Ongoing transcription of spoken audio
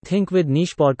Think with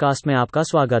niche podcast में आपका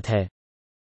स्वागत है।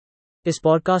 इस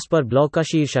पॉडकास्ट पर ब्लॉग का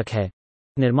शीर्षक है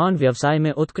निर्माण व्यवसाय में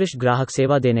उत्कृष्ट ग्राहक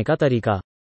सेवा देने का तरीका।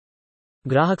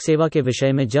 ग्राहक सेवा के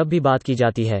विषय में जब भी बात की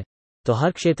जाती है तो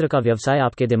हर क्षेत्र का व्यवसाय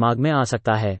आपके दिमाग में आ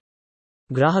सकता है।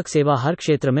 ग्राहक सेवा हर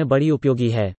क्षेत्र में बड़ी उपयोगी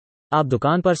है। आप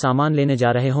दुकान पर सामान लेने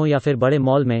जा रहे हों या फिर बड़े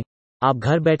मॉल में, आप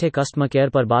घर बैठे कस्टमर केयर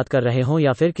पर बात कर रहे हों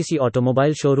या फिर किसी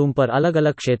ऑटोमोबाइल शोरूम पर, अलग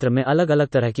अलग क्षेत्र में अलग अलग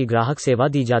तरह की ग्राहक सेवा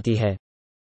दी जाती है।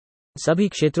 सभी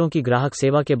क्षेत्रों की ग्राहक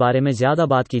सेवा के बारे में ज्यादा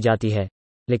बात की जाती है,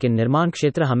 लेकिन निर्माण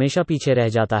क्षेत्र हमेशा पीछे रह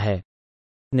जाता है।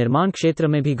 निर्माण क्षेत्र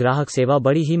में भी ग्राहक सेवा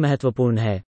बड़ी ही महत्वपूर्ण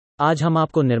है। आज हम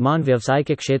आपको निर्माण व्यवसाय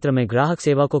के क्षेत्र में ग्राहक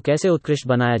सेवा को कैसे उत्कृष्ट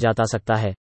बनाया जा सकता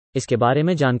है, इसके बारे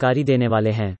में जानकारी देने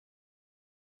वाले हैं।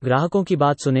 ग्राहकों की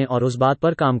बात सुनें और उस बात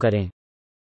पर काम करें।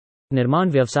 निर्माण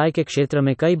व्यवसाय के क्षेत्र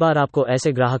में कई बार आपको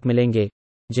ऐसे ग्राहक मिलेंगे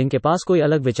जिनके पास कोई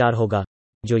अलग विचार होगा,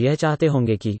 जो यह चाहते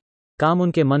होंगे कि काम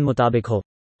उनके मन मुताबिक हो।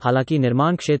 हालांकि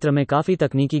निर्माण क्षेत्र में काफी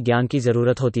तकनीकी ज्ञान की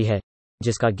जरूरत होती है,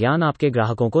 जिसका ज्ञान आपके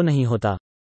ग्राहकों को नहीं होता।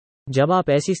 जब आप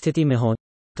ऐसी स्थिति में हो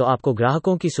तो आपको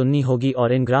ग्राहकों की सुननी होगी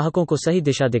और इन ग्राहकों को सही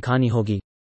दिशा दिखानी होगी,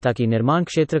 ताकि निर्माण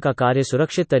क्षेत्र का कार्य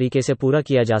सुरक्षित तरीके से पूरा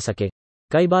किया जा सके।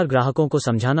 कई बार ग्राहकों को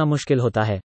समझाना मुश्किल होता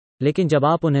है, लेकिन जब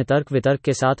आप उन्हें तर्क वितर्क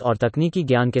के साथ और तकनीकी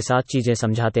ज्ञान के साथ चीजें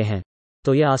समझाते हैं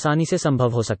तो यह आसानी से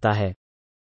संभव हो सकता है।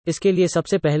 इसके लिए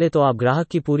सबसे पहले तो आप ग्राहक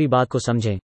की पूरी बात को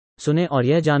समझें, सुने और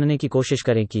यह जानने की कोशिश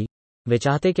करें कि वे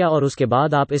चाहते क्या, और उसके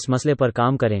बाद आप इस मसले पर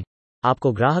काम करें।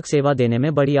 आपको ग्राहक सेवा देने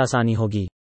में बड़ी आसानी होगी।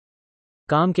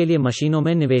 काम के लिए मशीनों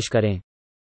में निवेश करें।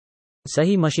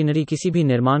 सही मशीनरी किसी भी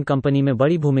निर्माण कंपनी में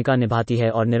बड़ी भूमिका निभाती है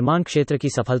और निर्माण क्षेत्र की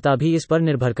सफलता भी इस पर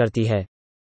निर्भर करती है।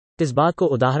 इस बात को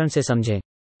उदाहरण से समझें।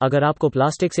 अगर आपको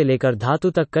प्लास्टिक से लेकर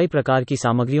धातु तक कई प्रकार की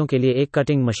सामग्रियों के लिए एक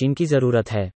कटिंग मशीन की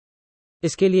जरूरत है,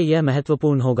 इसके लिए यह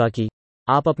महत्वपूर्ण होगा कि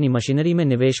आप अपनी मशीनरी में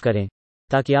निवेश करें,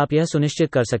 ताकि आप यह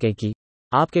सुनिश्चित कर सकें कि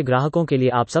आपके ग्राहकों के लिए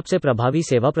आप सबसे प्रभावी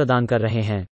सेवा प्रदान कर रहे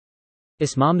हैं।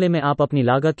 इस मामले में आप अपनी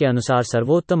लागत के अनुसार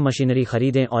सर्वोत्तम मशीनरी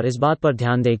खरीदें और इस बात पर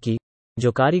ध्यान दें कि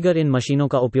जो कारीगर इन मशीनों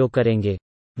का उपयोग करेंगे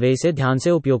वे इसे ध्यान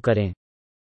से उपयोग करें।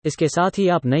 इसके साथ ही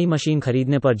आप नई मशीन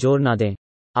खरीदने पर जोर ना दें।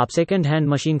 आप सेकेंड हैंड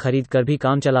मशीन खरीद कर भी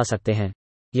काम चला सकते हैं।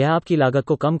 यह आपकी लागत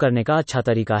को कम करने का अच्छा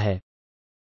तरीका है।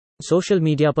 सोशल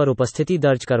मीडिया पर उपस्थिति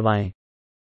दर्ज करवाएं।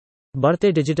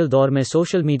 बढ़ते डिजिटल दौर में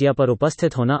सोशल मीडिया पर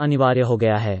उपस्थित होना अनिवार्य हो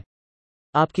गया है।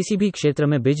 आप किसी भी क्षेत्र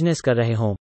में बिजनेस कर रहे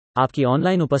हों, आपकी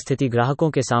ऑनलाइन उपस्थिति ग्राहकों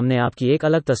के सामने आपकी एक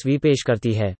अलग तस्वीर पेश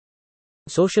करती है।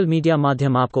 सोशल मीडिया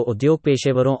माध्यम आपको उद्योग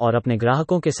पेशेवरों और अपने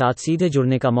ग्राहकों के साथ सीधे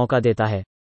जुड़ने का मौका देता है,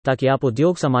 ताकि आप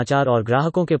उद्योग समाचार और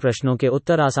ग्राहकों के प्रश्नों के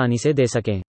उत्तर आसानी से दे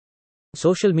सकें।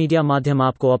 सोशल मीडिया माध्यम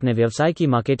आपको अपने व्यवसाय की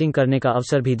मार्केटिंग करने का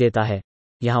अवसर भी देता है।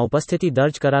 यहां उपस्थिति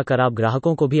दर्ज करा कर आप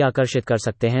ग्राहकों को भी आकर्षित कर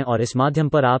सकते हैं और इस माध्यम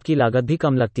पर आपकी लागत भी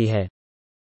कम लगती है।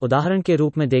 उदाहरण के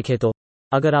रूप में देखें तो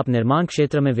अगर आप निर्माण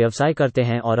क्षेत्र में व्यवसाय करते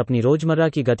हैं और अपनी रोजमर्रा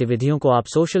की गतिविधियों को आप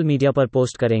सोशल मीडिया पर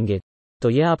पोस्ट करेंगे तो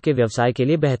यह आपके व्यवसाय के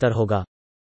लिए बेहतर होगा।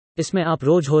 इसमें आप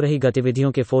रोज हो रही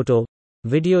गतिविधियों के फोटो,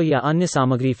 वीडियो या अन्य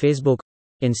सामग्री फेसबुक,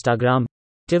 इंस्टाग्राम,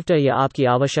 ट्विटर या आपकी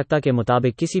आवश्यकता के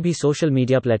मुताबिक किसी भी सोशल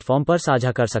मीडिया प्लेटफॉर्म पर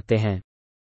साझा कर सकते हैं।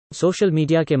 सोशल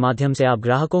मीडिया के माध्यम से आप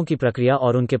ग्राहकों की प्रक्रिया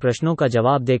और उनके प्रश्नों का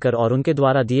जवाब देकर और उनके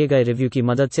द्वारा दिए गए रिव्यू की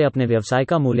मदद से अपने व्यवसाय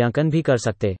का मूल्यांकन भी कर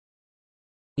सकते।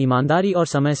 ईमानदारी और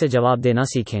समय से जवाब देना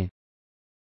सीखें।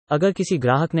 अगर किसी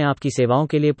ग्राहक ने आपकी सेवाओं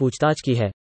के लिए पूछताछ की है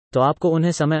तो आपको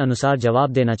उन्हें समय अनुसार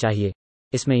जवाब देना चाहिए।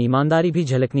 इसमें ईमानदारी भी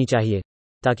झलकनी चाहिए,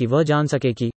 ताकि वह जान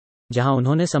सके कि जहां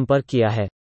उन्होंने संपर्क किया है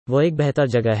वह एक बेहतर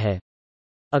जगह है।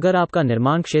 अगर आपका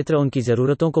निर्माण क्षेत्र उनकी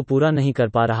जरूरतों को पूरा नहीं कर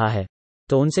पा रहा है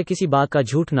तो उनसे किसी बात का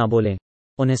झूठ ना बोलें,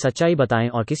 उन्हें सच्चाई बताएं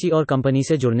और किसी और कंपनी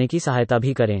से जुड़ने की सहायता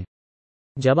भी करें।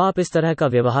 जब आप इस तरह का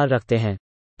व्यवहार रखते हैं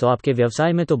तो आपके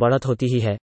व्यवसाय में तो बढ़त होती ही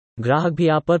है, ग्राहक भी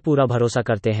आप पर पूरा भरोसा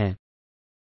करते हैं।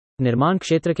 निर्माण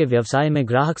क्षेत्र के व्यवसाय में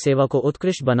ग्राहक सेवा को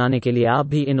उत्कृष्ट बनाने के लिए आप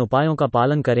भी इन उपायों का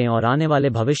पालन करें और आने वाले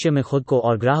भविष्य में खुद को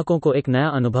और ग्राहकों को एक नया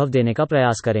अनुभव देने का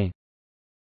प्रयास करें।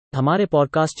 हमारे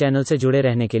पॉडकास्ट चैनल से जुड़े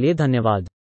रहने के लिए धन्यवाद।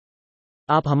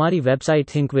 आप हमारी वेबसाइट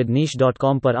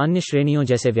thinkwithniche.com पर अन्य श्रेणियों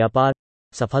जैसे व्यापार,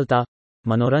 सफलता,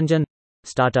 मनोरंजन,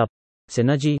 स्टार्टअप,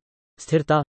 सिनर्जी,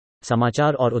 स्थिरता,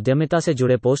 समाचार और उद्यमिता से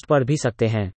जुड़े पोस्ट पढ़ भी सकते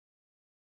हैं।